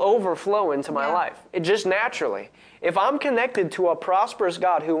 it will overflow into my life. It just naturally. If I'm connected to a prosperous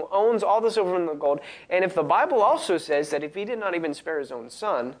God who owns all the silver and the gold, and if the Bible also says that if he did not even spare his own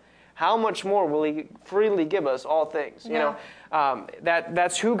son, how much more will he freely give us all things? You know,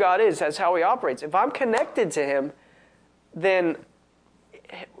 that's who God is. That's how he operates. If I'm connected to him, then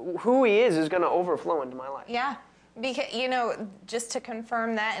who he is going to overflow into my life. Yeah. Because, just to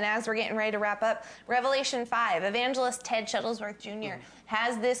confirm that, and as we're getting ready to wrap up, Revelation 5, evangelist Ted Shuttlesworth Jr.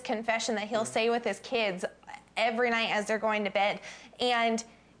 has this confession that he'll say with his kids every night as they're going to bed. And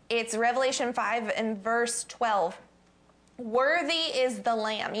it's Revelation 5 and verse 12. Worthy is the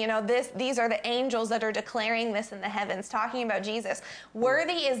Lamb. These are the angels that are declaring this in the heavens, talking about Jesus.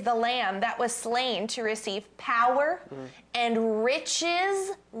 Worthy is the Lamb that was slain to receive power and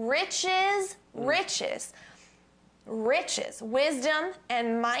riches, wisdom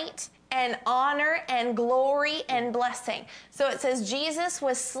and might and honor and glory and blessing. So it says Jesus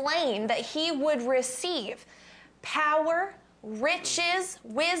was slain that he would receive power, riches,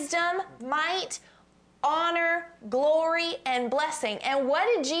 wisdom, might, honor, glory, and blessing. And what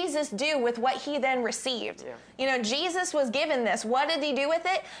did Jesus do with what he then received? Jesus was given this. What did he do with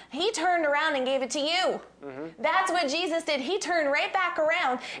it? He turned around and gave it to you. That's what Jesus did. He turned right back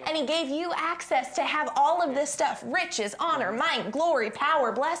around and he gave you access to have all of this stuff: riches, honor, might, glory,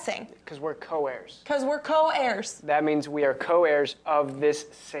 power, blessing. Because we're co-heirs. Because we're co-heirs. That means we are co-heirs of this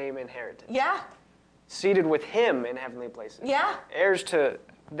same inheritance. Yeah. Seated with him in heavenly places. Yeah. Heirs to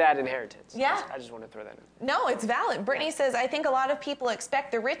that inheritance. Yeah. I just want to throw that in. No, it's valid. Brittany says, I think a lot of people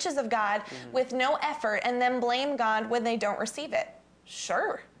expect the riches of God with no effort and then blame God when they don't receive it.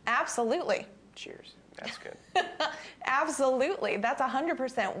 Sure. Absolutely. Cheers. That's good. Absolutely. That's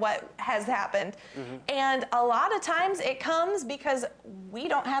 100% what has happened. And a lot of times it comes because we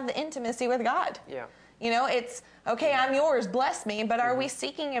don't have the intimacy with God. Yeah. It's, okay, I'm yours, bless me, but are we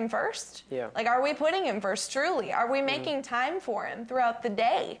seeking him first? Yeah. Like, are we putting him first, truly? Are we making time for him throughout the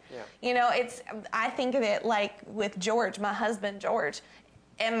day? Yeah. I think of it like with George, my husband, George.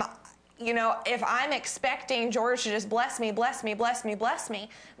 If I'm expecting George to just bless me, but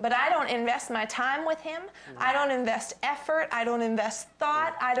I don't invest my time with him, I don't invest effort, I don't invest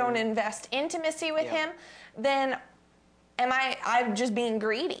thought, I don't invest intimacy with him, then I'm just being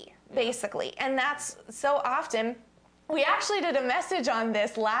greedy, basically. And that's so often. We actually did a message on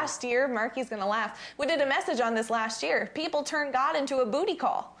this last year. Marky's going to laugh. We did a message on this last year. People turn God into a booty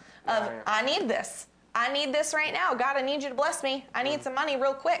call of, I need this. I need this right now. God, I need you to bless me. I need some money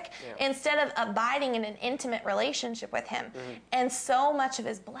real quick. Instead of abiding in an intimate relationship with him. And so much of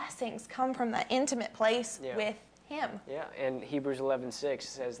his blessings come from that intimate place with him. Yeah, and Hebrews 11:6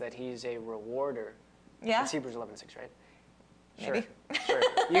 says that he's a rewarder. Yeah. It's Hebrews 11:6, right? Maybe. Sure.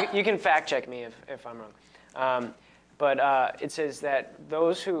 You can fact check me if I'm wrong. But it says that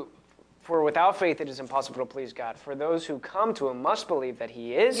for without faith it is impossible to please God. For those who come to him must believe that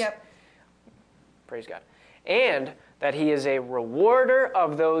he is. Yep. Praise God. And that he is a rewarder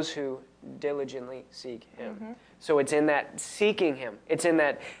of those who diligently seek him. So it's in that seeking him. It's in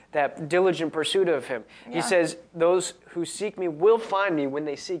that diligent pursuit of him. Yeah. He says, those who seek me will find me when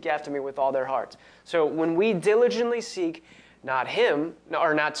they seek after me with all their hearts. So when we diligently seek not him,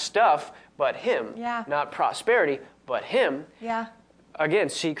 or not stuff, but him. Yeah. Not prosperity, but him. Yeah. Again,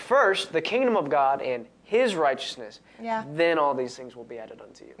 seek first the kingdom of God and his righteousness. then all these things will be added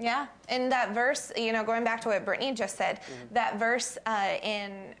unto you. Yeah. And that verse, going back to what Brittany just said, that verse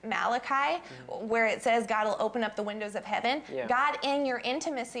in Malachi where it says God will open up the windows of heaven, God, in your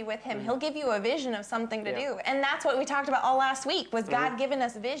intimacy with him, he'll give you a vision of something to do. And that's what we talked about all last week, was God giving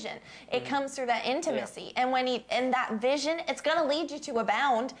us vision. It comes through that intimacy. And when in that vision, it's going to lead you to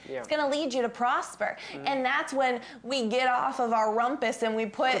abound. It's going to lead you to prosper. And that's when we get off of our rumpus and we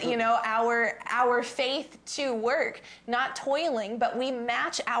put, our faith to work, not toiling, but we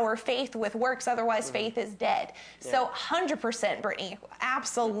match our faith with works. Otherwise, faith is dead. So 100%, Brittany,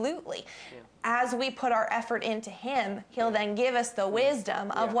 absolutely. As we put our effort into him, he'll then give us the wisdom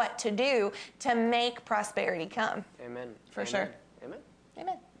of what to do to make prosperity come. Amen. For sure. Amen.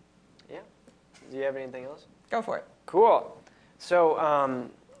 Amen. Yeah. Do you have anything else? Go for it. Cool. So,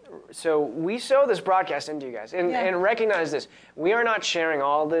 so we sow this broadcast into you guys, and recognize this: we are not sharing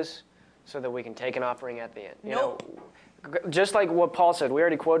all this so that we can take an offering at the end. You know, just like what Paul said, we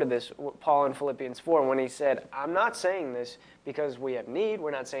already quoted this, Paul in Philippians 4, when he said, I'm not saying this because we have need.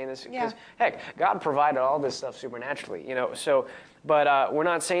 We're not saying this because, heck, God provided all this stuff supernaturally, but we're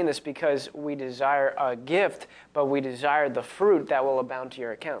not saying this because we desire a gift, but we desire the fruit that will abound to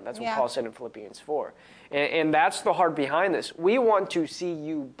your account. That's what Paul said in Philippians 4. And that's the heart behind this. We want to see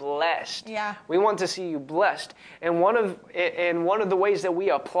you blessed. Yeah. We want to see you blessed. And one of the ways that we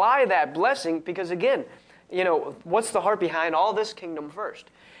apply that blessing, because again, what's the heart behind all this? Kingdom first.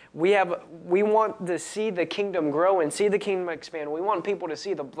 We want to see the kingdom grow and see the kingdom expand. We want people to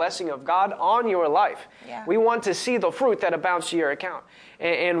see the blessing of God on your life. Yeah. We want to see the fruit that abounds to your account.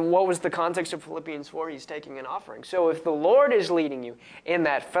 And what was the context of Philippians 4? He's taking an offering. So if the Lord is leading you in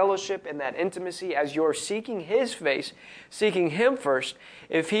that fellowship, in that intimacy, as you're seeking his face, seeking him first,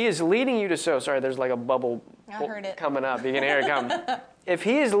 if he is leading you to sow, sorry, there's like a bubble coming up. You can hear it come. If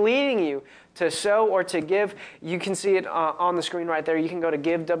he is leading you to sow or to give, you can see it on the screen right there. You can go to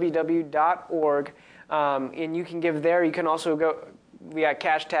giveww.org, and you can give there. You can also go via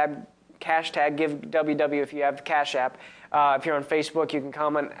hashtag GiveWW if you have the Cash App. If you're on Facebook, you can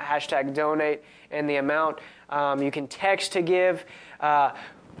comment hashtag donate and the amount. You can text to give. You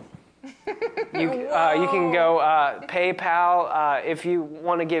can go PayPal. If you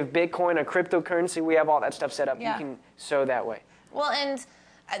want to give Bitcoin, a cryptocurrency, we have all that stuff set up. You can sow that way. Well, and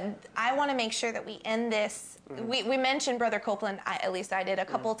I want to make sure that we end this. We mentioned Brother Copeland, at least I did, a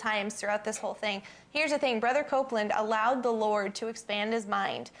couple times throughout this whole thing. Here's the thing. Brother Copeland allowed the Lord to expand his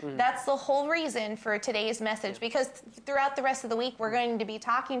mind. That's the whole reason for today's message, because throughout the rest of the week, we're going to be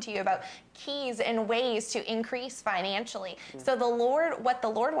talking to you about keys and ways to increase financially. So what the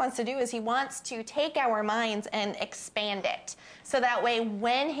Lord wants to do is he wants to take our minds and expand it. So that way,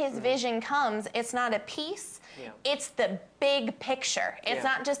 when his vision comes, it's not a piece. It's the big picture. It's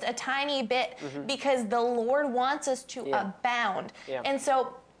not just a tiny bit, because the Lord wants us to abound. And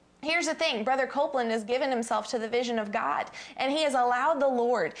so here's the thing. Brother Copeland has given himself to the vision of God, and he has allowed the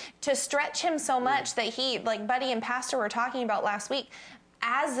Lord to stretch him so much that he, like Buddy and Pastor were talking about last week,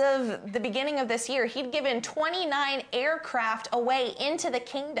 as of the beginning of this year, he'd given 29 aircraft away into the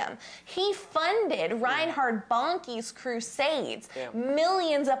kingdom. He funded Reinhard Bonnke's crusades.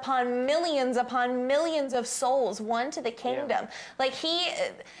 Millions upon millions upon millions of souls won to the kingdom. Like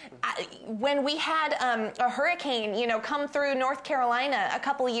when we had a hurricane, come through North Carolina a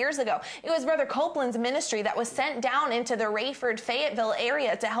couple of years ago, it was Brother Copeland's ministry that was sent down into the Rayford, Fayetteville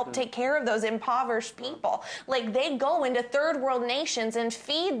area to help take care of those impoverished people. Like, they go into third world nations and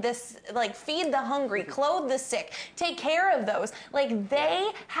feed the hungry, clothe the sick, take care of those. Like, they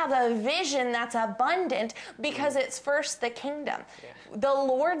have a vision that's abundant because it's first the kingdom. The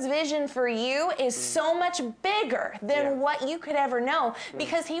Lord's vision for you is so much bigger than what you could ever know,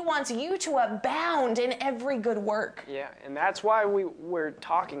 because he wants you to abound in every good work. Yeah, and that's why we're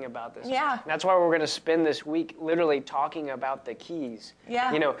talking about this. Yeah. And that's why we're going to spend this week literally talking about the keys.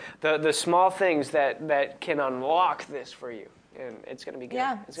 Yeah. The small things that can unlock this for you. And it's going to be good.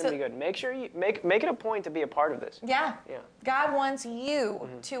 Yeah. It's going to be good. Make sure you make it a point to be a part of this. Yeah. Yeah. God wants you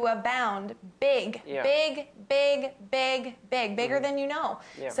to abound big, big, big, big, big, bigger than you know,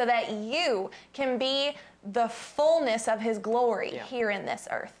 so that you can be the fullness of his glory here in this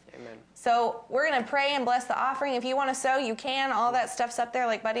earth. Amen. So we're going to pray and bless the offering. If you want to sow, you can. All that stuff's up there,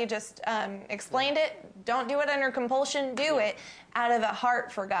 like Buddy just explained it. Don't do it under compulsion. Do it out of a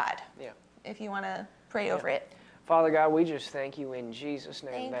heart for God. Yeah. If you want to pray over it. Father God, we just thank you in Jesus'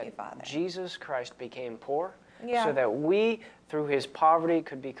 name that Jesus Christ became poor so that we, through his poverty,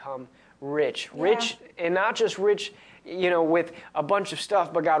 could become rich. Rich, and not just rich, with a bunch of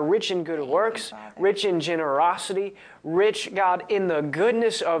stuff, but God, rich in good works, rich in generosity, rich, God, in the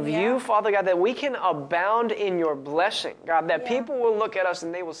goodness of you, Father God, that we can abound in your blessing, God, that people will look at us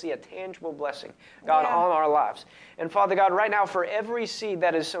and they will see a tangible blessing, God, on our lives. And Father God, right now, for every seed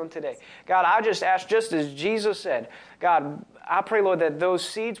that is sown today, God, I just ask, just as Jesus said, God, I pray, Lord, that those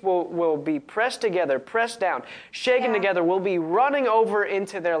seeds will be pressed together, pressed down, shaken together, will be running over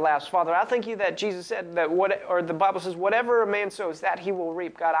into their laps. Father, I thank you that Jesus said that, the Bible says, whatever a man sows, that he will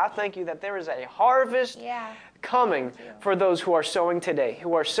reap. God, I thank you that there is a harvest coming for those who are sowing today,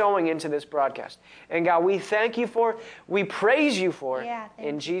 who are sowing into this broadcast. And God, we thank you for it. We praise you for it.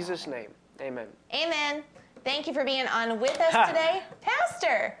 In Jesus' name, amen. Amen. Thank you for being on with us today.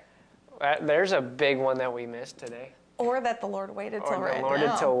 Pastor. There's a big one that we missed today. Or that the Lord waited till right now. Or the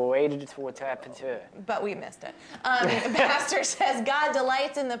Lord waited till what happened to it. But we missed it. Pastor says, God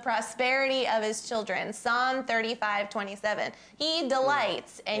delights in the prosperity of his children. Psalm 35:27. He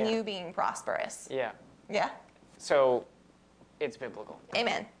delights in you being prosperous. Yeah. Yeah? So, it's biblical.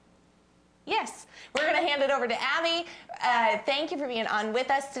 Amen. Yes. We're going to hand it over to Abby. Thank you for being on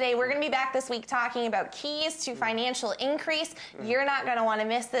with us today. We're going to be back this week talking about keys to financial increase. You're not going to want to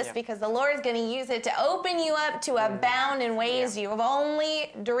miss this because the Lord is going to use it to open you up to abound in ways you have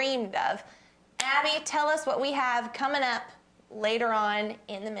only dreamed of. Abby, tell us what we have coming up later on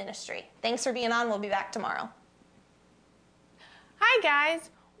in the ministry. Thanks for being on. We'll be back tomorrow. Hi,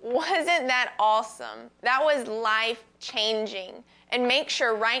 guys. Wasn't that awesome? That was life-changing. And make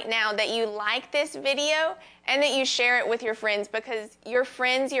sure right now that you like this video and that you share it with your friends, because your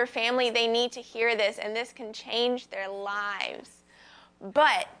friends, your family, they need to hear this, and this can change their lives.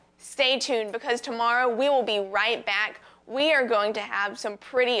 But stay tuned, because tomorrow we will be right back. We are going to have some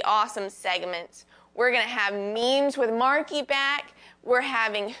pretty awesome segments. We're going to have memes with Marky back. We're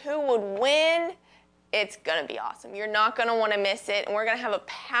having Who Would Win. It's going to be awesome. You're not going to want to miss it. And we're going to have a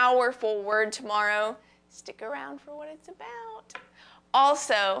powerful word tomorrow. Stick around for what it's about.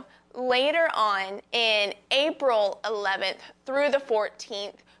 Also, later on in April 11th through the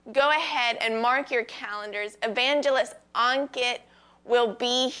 14th, go ahead and mark your calendars. Evangelist Ankit will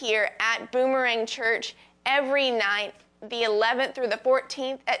be here at Boomerang Church every night, the 11th through the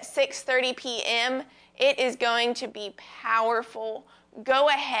 14th at 6:30 p.m. It is going to be powerful. Go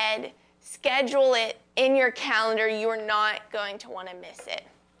ahead, schedule it in your calendar. You are not going to want to miss it.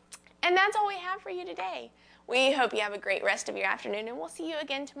 And that's all we have for you today. We hope you have a great rest of your afternoon, and we'll see you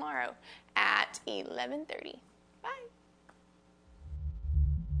again tomorrow at 11:30. Bye.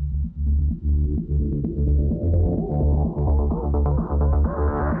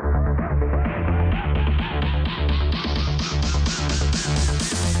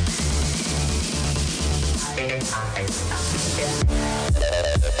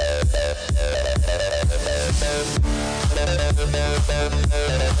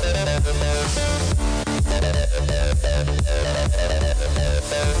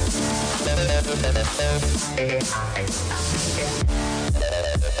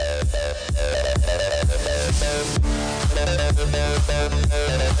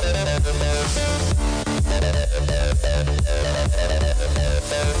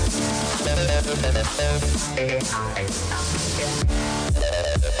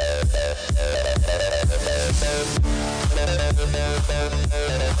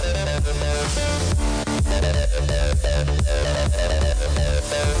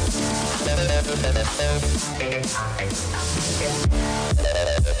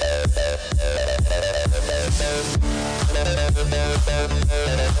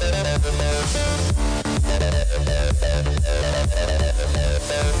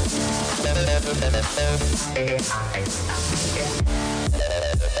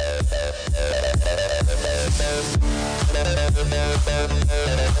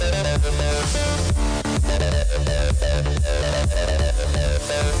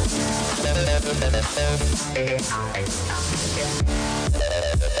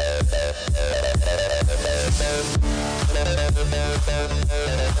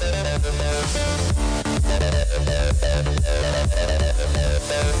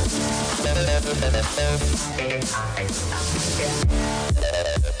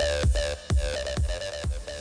 I